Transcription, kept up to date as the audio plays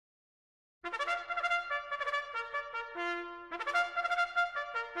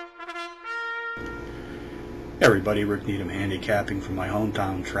Hey everybody, Rick Needham handicapping from my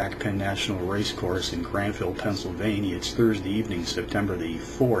hometown track, Penn National Racecourse in Granville, Pennsylvania. It's Thursday evening, September the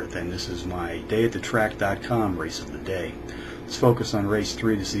 4th, and this is my dayatthetrack.com race of the day. Let's focus on race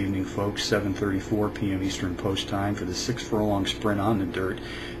 3 this evening, folks. 7:34 p.m. Eastern Post Time for the 6 furlong sprint on the dirt.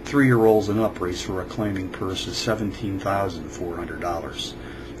 3-year-olds and up race for a claiming purse of $17,400.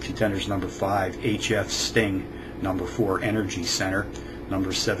 Contenders number 5, HF Sting, number 4, Energy Center,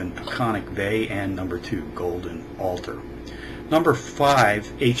 number 7, Peconic Bay, and number 2, Golden Altar. Number 5,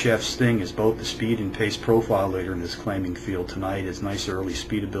 HF Sting, is both the speed and pace profile leader in this claiming field tonight. Has nice early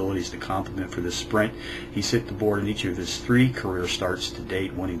speed abilities to complement for this sprint. He's hit the board in each of his 3 career starts to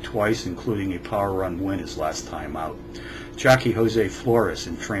date, winning twice, including a power run win his last time out. Jockey Jose Flores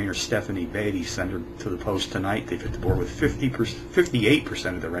and trainer Stephanie Beatty send her to the post tonight. They've hit the board with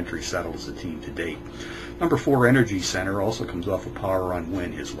 58% of their entries settled as a team to date. Number 4, Energy Center, also comes off a power run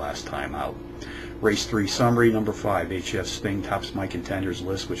win his last time out. Race 3 summary: number 5, HF Sting, tops my contenders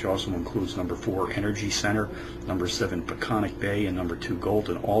list, which also includes number 4, Energy Center, number 7, Peconic Bay, and number 2,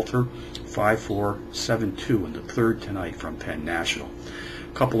 Golden Altar. 5-4-7-2 in the third tonight from Penn National.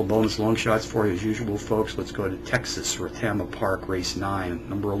 A couple of bonus long shots for you as usual, folks. Let's go to Texas, Retama Park, race 9.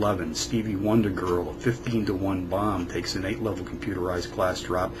 Number 11, Stevie Wonder Girl, a 15-1 bomb, takes an 8-level computerized class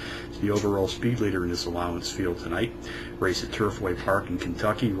drop. It's the overall speed leader in this allowance field tonight. Race at Turfway Park in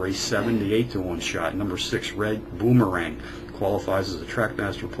Kentucky, race 7, the 8-1 shot. Number 6, Red Boomerang, qualifies as a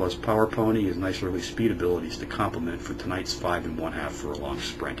Trackmaster Plus power pony. Has nice early speed abilities to complement for tonight's 5 1/2 furlong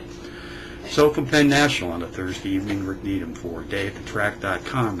sprint. So from Penn National on a Thursday evening, Rick Needham for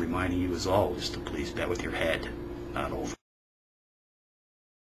dayatthetrack.com, reminding you as always to please bet with your head, not over.